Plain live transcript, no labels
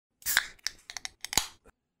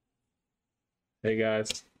Hey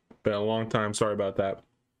guys, been a long time. Sorry about that.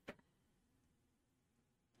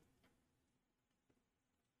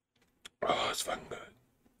 Oh, it's fucking good.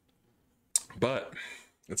 But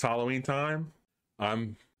it's Halloween time.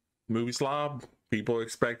 I'm movie slob. People are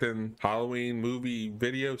expecting Halloween movie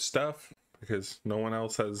video stuff because no one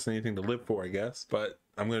else has anything to live for, I guess. But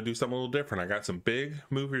I'm gonna do something a little different. I got some big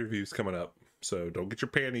movie reviews coming up. So don't get your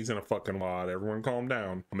panties in a fucking wad. Everyone calm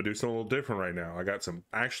down. I'm gonna do something a little different right now. I got some,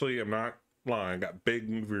 actually, I'm not lying. I got big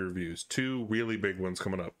movie reviews, two really big ones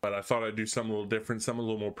coming up. But I thought I'd do something a little different, something a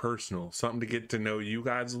little more personal, something to get to know you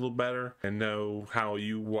guys a little better and know how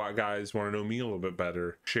you guys want to know me a little bit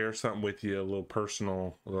better. Share something with you, a little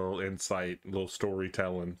personal, a little insight, a little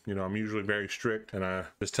storytelling. You know, I'm usually very strict and I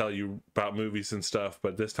just tell you about movies and stuff,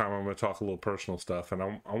 but this time I'm going to talk a little personal stuff. And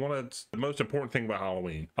I want to, the most important thing about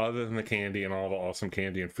Halloween, other than the candy and all the awesome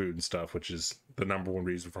candy and food and stuff, which is the number one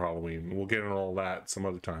reason for Halloween. We'll get into all that some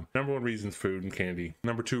other time. Number one reason is food and candy.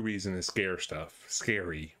 Number two reason is scare stuff.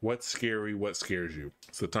 Scary. What's scary? What scares you?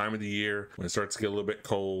 It's the time of the year when it starts to get a little bit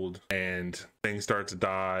cold and things start to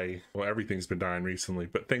die. Well, everything's been dying recently,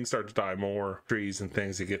 but things start to die more. Trees and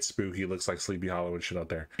things that get spooky. It looks like Sleepy Hollow and shit out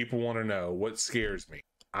there. People want to know what scares me.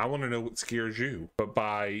 I want to know what scares you. But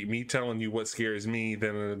by me telling you what scares me,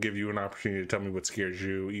 then it'll give you an opportunity to tell me what scares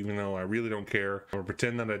you, even though I really don't care. I'm gonna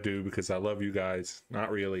pretend that I do because I love you guys. Not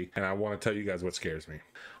really. And I want to tell you guys what scares me.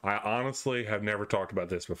 I honestly have never talked about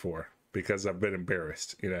this before because I've been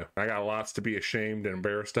embarrassed. You know, I got lots to be ashamed and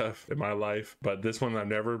embarrassed of in my life, but this one I've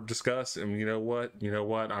never discussed. And you know what?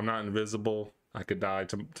 I'm not invisible. I could die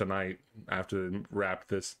tonight after I wrap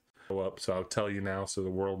this up. So I'll tell you now so the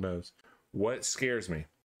world knows. What scares me?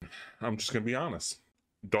 I'm just gonna be honest.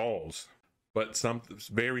 Dolls, but some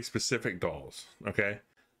very specific dolls. Okay.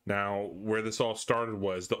 Now, where this all started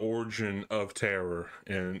was the origin of terror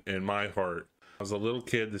in my heart. I was a little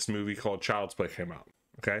kid. This movie called Child's Play came out.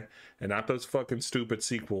 Okay, and not those fucking stupid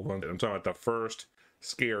sequel ones. I'm talking about the first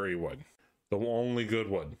scary one, the only good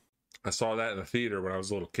one. I saw that in the theater when I was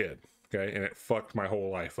a little kid. Okay, and it fucked my whole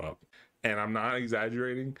life up. And I'm not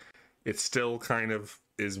exaggerating. It still kind of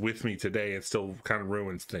is with me today. It still kind of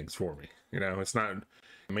ruins things for me. You know, it's not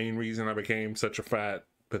the main reason I became such a fat,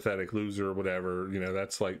 pathetic loser or whatever. You know,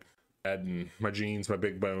 that's like adding my genes, my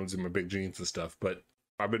big bones, and my big jeans and stuff. But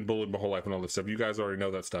I've been bullied my whole life and all this stuff. You guys already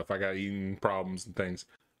know that stuff. I got eating problems and things.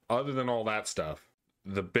 Other than all that stuff,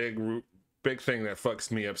 the big thing that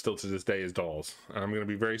fucks me up still to this day is dolls. I'm going to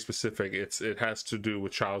be very specific. It has to do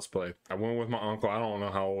with Child's Play. I went with my uncle. I don't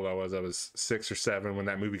know how old I was. I was 6 or 7 when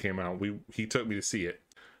that movie came out. He took me to see it.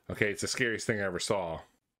 Okay, it's the scariest thing I ever saw.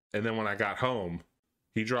 And then when I got home,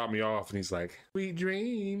 he dropped me off and he's like, "Sweet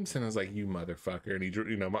dreams." And I was like, "You motherfucker." And he,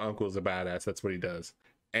 you know, my uncle is a badass. That's what he does.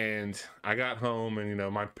 And I got home and, you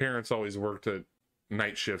know, my parents always worked at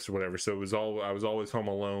night shifts or whatever. So I was always home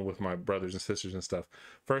alone with my brothers and sisters and stuff.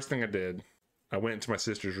 First thing I did, I went into my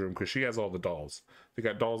sister's room because she has all the dolls. They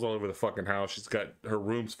got dolls all over the fucking house. She's got her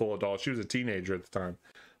room's full of dolls. She was a teenager at the time.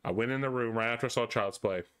 I went in the room right after I saw Child's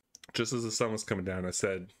Play. Just as the sun was coming down, I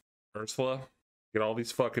said, "Ursula, get all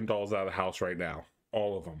these fucking dolls out of the house right now.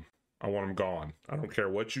 All of them. I want them gone. I don't care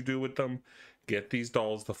what you do with them. Get these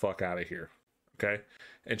dolls the fuck out of here." Okay?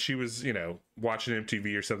 And she was, you know, watching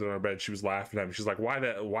MTV or something on her bed. She was laughing at me. She's like, why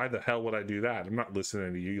the hell would I do that? I'm not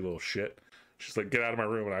listening to you, you little shit. She's like, "Get out of my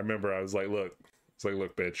room." And I remember I was like, look,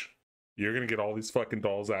 bitch, you're gonna get all these fucking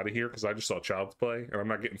dolls out of here because I just saw Child's Play and I'm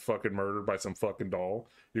not getting fucking murdered by some fucking doll.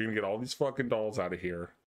 You're gonna get all these fucking dolls out of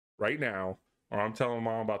here right now, or I'm telling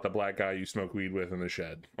mom about the black guy you smoke weed with in the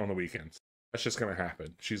shed on the weekends. That's just gonna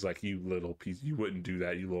happen. She's like, "You little piece, you wouldn't do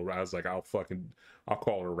that, you little." I was like, I'll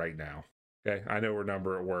call her right now. Okay, I know her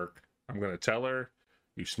number at work. I'm gonna tell her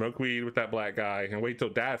you smoke weed with that black guy, and wait till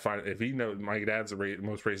dad finds. If he knows, my dad's the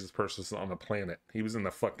most racist person on the planet. He was in the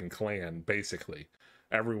fucking Klan, basically.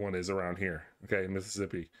 Everyone is around here, okay, in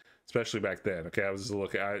Mississippi, especially back then. Okay, I was just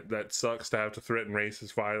looking. That sucks to have to threaten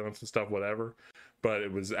racist violence and stuff, whatever. But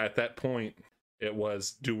it was at that point, it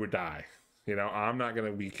was do or die. You know, I'm not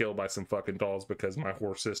gonna be killed by some fucking dolls because my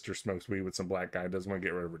whore sister smokes weed with some black guy and doesn't want to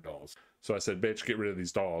get rid of her dolls. So I said, "Bitch, get rid of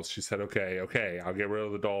these dolls." She said, okay, I'll get rid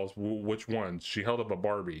of the dolls. Which ones? She held up a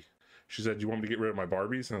Barbie. She said, "You want me to get rid of my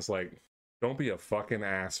Barbies?" And it's like, don't be a fucking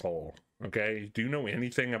asshole. Okay, do you know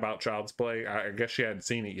anything about Child's Play? I guess she hadn't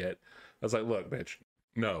seen it yet. I was like, "Look, bitch,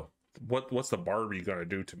 no. What's the Barbie gonna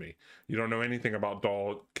do to me? You don't know anything about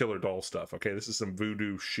killer doll stuff. Okay, this is some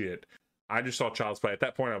voodoo shit." I just saw Child's Play. At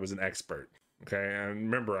that point, I was an expert. Okay, and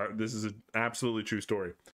remember, this is an absolutely true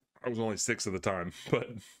story. I was only 6 at the time, but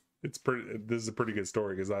this is a pretty good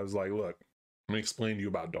story because I was like, look, let me explain to you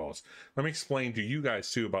about dolls. Let me explain to you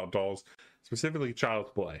guys too about dolls, specifically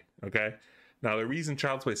Child's Play. Okay, Now, the reason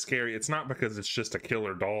Child's Play is scary, it's not because it's just a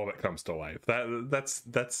killer doll that comes to life. That's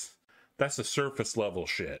the surface level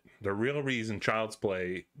shit. The real reason Child's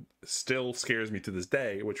Play still scares me to this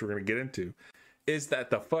day, which we're gonna get into, is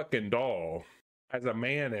that the fucking doll has a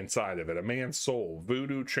man inside of it, a man's soul,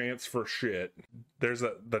 voodoo transfer shit.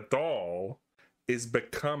 The doll is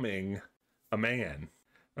becoming a man.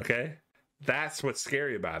 Okay, that's what's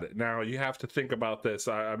scary about it. Now you have to think about this.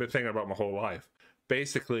 I've been thinking about my whole life.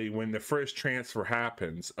 Basically, when the first transfer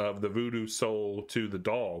happens of the voodoo soul to the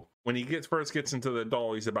doll, when he first gets into the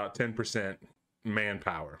doll, he's about 10%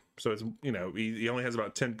 manpower. So it's, you know, he only has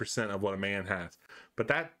about 10% of what a man has. But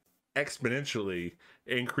that exponentially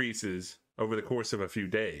increases over the course of a few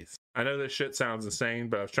days. I know this shit sounds insane,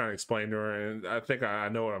 but I was trying to explain to her, and I think I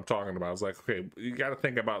know what I'm talking about. I was like, okay, you got to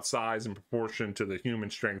think about size and proportion to the human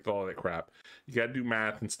strength, all that crap. You got to do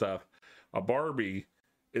math and stuff. A Barbie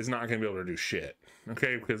is not going to be able to do shit,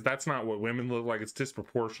 okay? Because that's not what women look like. It's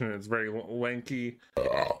disproportionate. It's very lanky.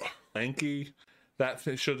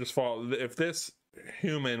 She'll just fall. If this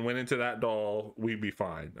human went into that doll, we'd be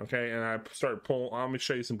fine, okay? And I started pulling. Let me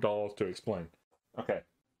show you some dolls to explain. Okay,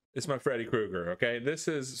 it's my Freddy Krueger. Okay, this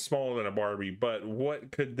is smaller than a Barbie, but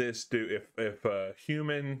what could this do if a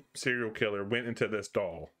human serial killer went into this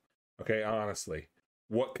doll? Okay, honestly,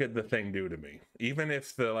 what could the thing do to me? Even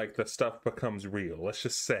if the stuff becomes real, let's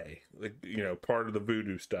just say, like, you know, part of the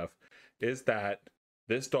voodoo stuff is that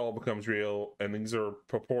this doll becomes real, and these are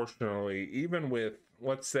proportionally, even with,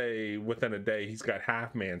 let's say, within a day, he's got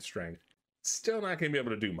half man strength, still not going to be able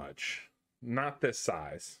to do much. Not this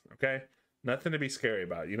size, okay? Nothing to be scary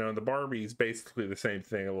about. You know, the Barbie is basically the same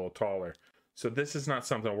thing, a little taller. So this is not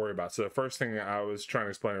something to worry about. So the first thing I was trying to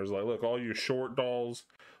explain was like, look, all your short dolls,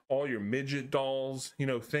 all your midget dolls, you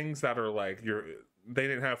know, things that are like they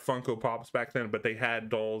didn't have Funko Pops back then, but they had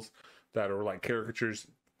dolls that are like caricatures,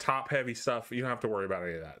 top heavy stuff. You don't have to worry about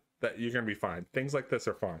any of that. That you're gonna be fine. Things like this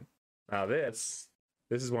are fine. Now this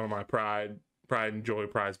is one of my pride and joy,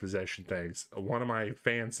 prized possession things. One of my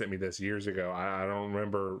fans sent me this years ago. I don't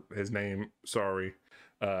remember his name, sorry,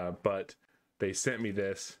 but they sent me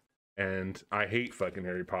this, and I hate fucking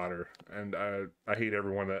Harry Potter, and I hate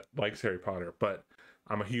everyone that likes Harry Potter, but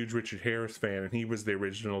I'm a huge Richard Harris fan, and he was the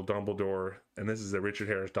original Dumbledore, and this is the Richard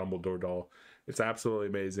Harris Dumbledore doll. It's absolutely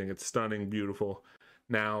amazing. It's stunning, beautiful.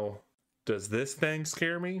 Now, does this thing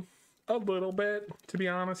scare me? A little bit, to be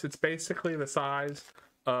honest. It's basically the size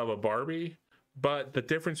of a Barbie, but the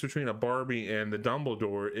difference between a Barbie and the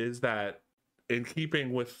Dumbledore is that, in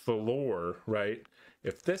keeping with the lore, right,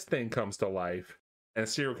 if this thing comes to life and a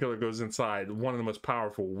serial killer goes inside one of the most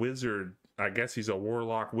powerful wizard, I guess he's a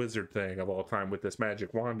warlock wizard thing of all time with this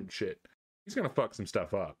magic wand and shit, he's gonna fuck some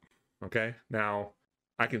stuff up, okay? Now,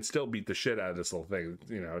 I can still beat the shit out of this little thing,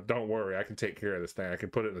 you know, don't worry, I can take care of this thing. I can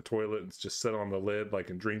put it in the toilet and just sit on the lid like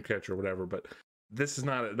in Dreamcatcher or whatever, but this is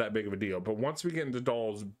not that big of a deal. But once we get into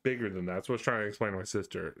dolls bigger than that, that's what I was trying to explain to my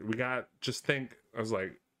sister. I was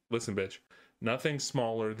like, listen, bitch, nothing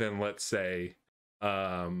smaller than, let's say,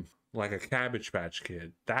 like a Cabbage Patch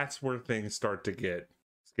Kid. That's where things start to get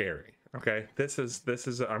scary. Okay, this is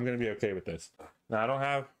I'm gonna be okay with this. Now I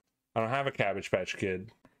don't have a Cabbage Patch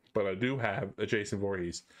Kid, but I do have a Jason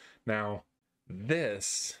Voorhees. Now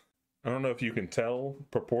this, I don't know if you can tell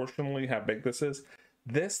proportionally how big this is.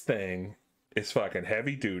 This thing is fucking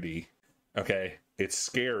heavy duty. Okay, it's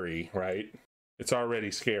scary, right? It's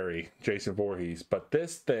already scary, Jason Voorhees. But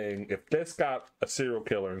this thing, if this got a serial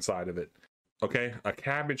killer inside of it, okay, a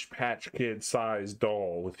Cabbage Patch Kid sized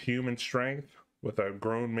doll with human strength, with a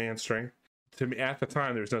grown man's strength, to me at the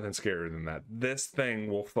time there's nothing scarier than that. This thing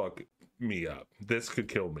will fuck me up. This could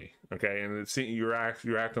kill me, okay? And it's, you're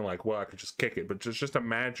acting like, well, I could just kick it, but just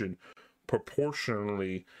imagine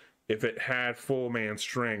proportionally, if it had full man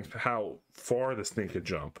strength, how far this thing could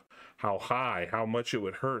jump, how high, how much it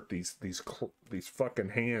would hurt these fucking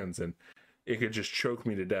hands, and it could just choke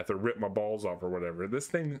me to death or rip my balls off or whatever. This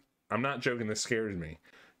thing, I'm not joking, this scares me.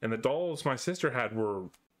 And the dolls my sister had were,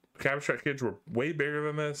 Cabbage Patch Kids were way bigger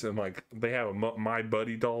than this, and like they have a My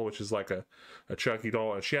Buddy doll, which is like a Chucky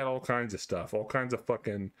doll, and she had all kinds of stuff, all kinds of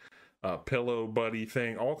fucking pillow buddy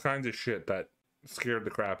thing, all kinds of shit that scared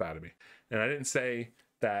the crap out of me. And I didn't say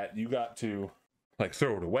that you got to like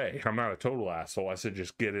throw it away. I'm not a total asshole. I said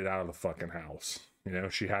just get it out of the fucking house. You know,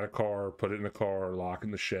 she had a car, put it in the car, lock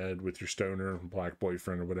in the shed with your stoner black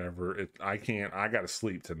boyfriend or whatever. I gotta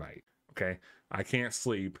sleep tonight, okay? I can't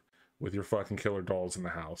sleep with your fucking killer dolls in the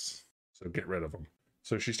house, so get rid of them.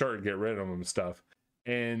 So she started to get rid of them and stuff,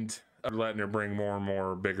 and I'm letting her bring more and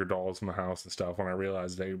more bigger dolls in the house and stuff when I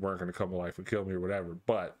realized they weren't going to come to life and kill me or whatever.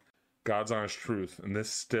 But God's honest truth, and this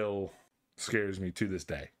still scares me to this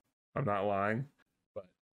day. I'm not lying. But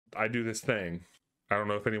I do this thing. I don't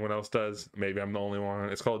know if anyone else does. Maybe I'm the only one.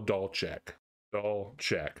 It's called doll check. Doll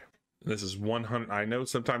check. This is 100. I know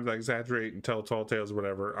sometimes I exaggerate and tell tall tales or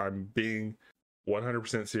whatever. I'm being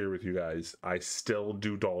 100% serious with you guys. I still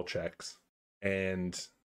do doll checks. And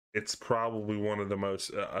it's probably one of the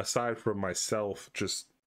most, aside from myself, just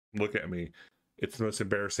look at me, it's the most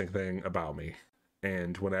embarrassing thing about me.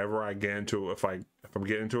 And whenever I get into, if I'm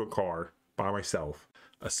getting into a car by myself,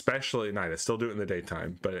 especially at night, I still do it in the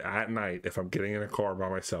daytime, but at night, if I'm getting in a car by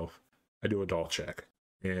myself, I do a doll check.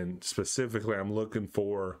 And specifically, I'm looking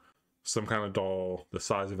for some kind of doll the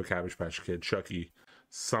size of a Cabbage Patch Kid, Chucky,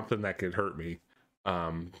 something that could hurt me.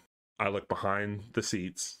 I look behind the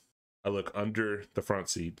seats. I look under the front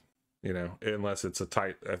seat, you know, unless it's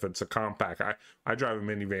if it's a compact. I drive a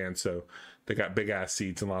minivan, so they got big ass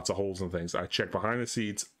seats and lots of holes and things. I check behind the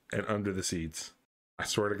seats and under the seats. I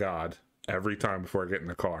swear to God, every time before I get in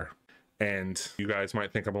the car. And you guys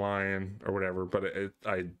might think I'm lying or whatever, but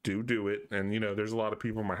I do it. And you know, there's a lot of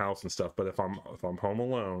people in my house and stuff. But if I'm home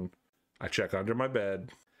alone, I check under my bed.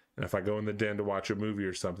 And if I go in the den to watch a movie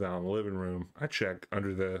or something out in the living room, I check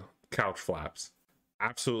under the couch flaps.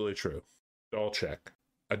 Absolutely true. Doll check.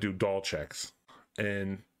 I do doll checks.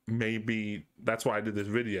 And maybe that's why I did this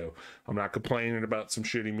video. I'm not complaining about some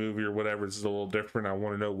shitty movie or whatever. This is a little different. I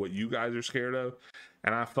want to know what you guys are scared of.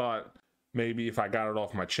 And I thought maybe if I got it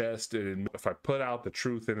off my chest and if I put out the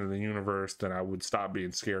truth into the universe, then I would stop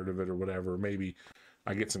being scared of it or whatever. Maybe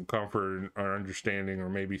I get some comfort or understanding, or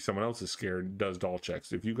maybe someone else is scared and does doll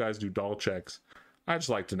checks. If you guys do doll checks, I just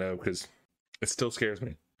like to know, because it still scares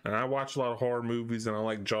me. And I watch a lot of horror movies, and I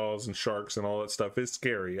like Jaws and sharks and all that stuff. It's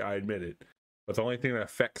scary, I admit it. But the only thing that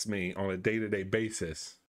affects me on a day-to-day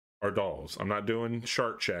basis are dolls. I'm not doing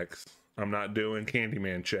shark checks. I'm not doing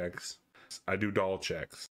Candyman checks. I do doll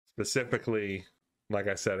checks. Specifically, like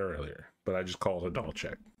I said earlier, but I just call it a doll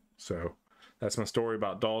check. So that's my story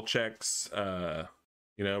about doll checks.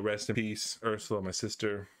 You know, rest in peace, Ursula, my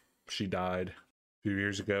sister. She died a few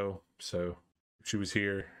years ago. So if she was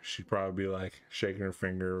here, she'd probably be like shaking her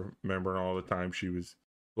finger, remembering all the time she was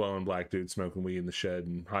blowing black dudes smoking weed in the shed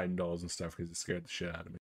and hiding dolls and stuff because it scared the shit out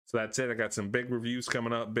of me. So that's it. I got some big reviews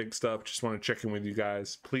coming up, big stuff. Just want to check in with you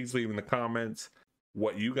guys. Please leave in the comments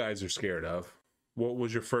what you guys are scared of. What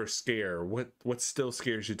was your first scare? What still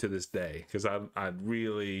scares you to this day? Because I'd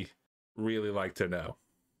really like to know.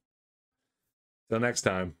 Till next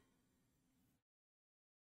time.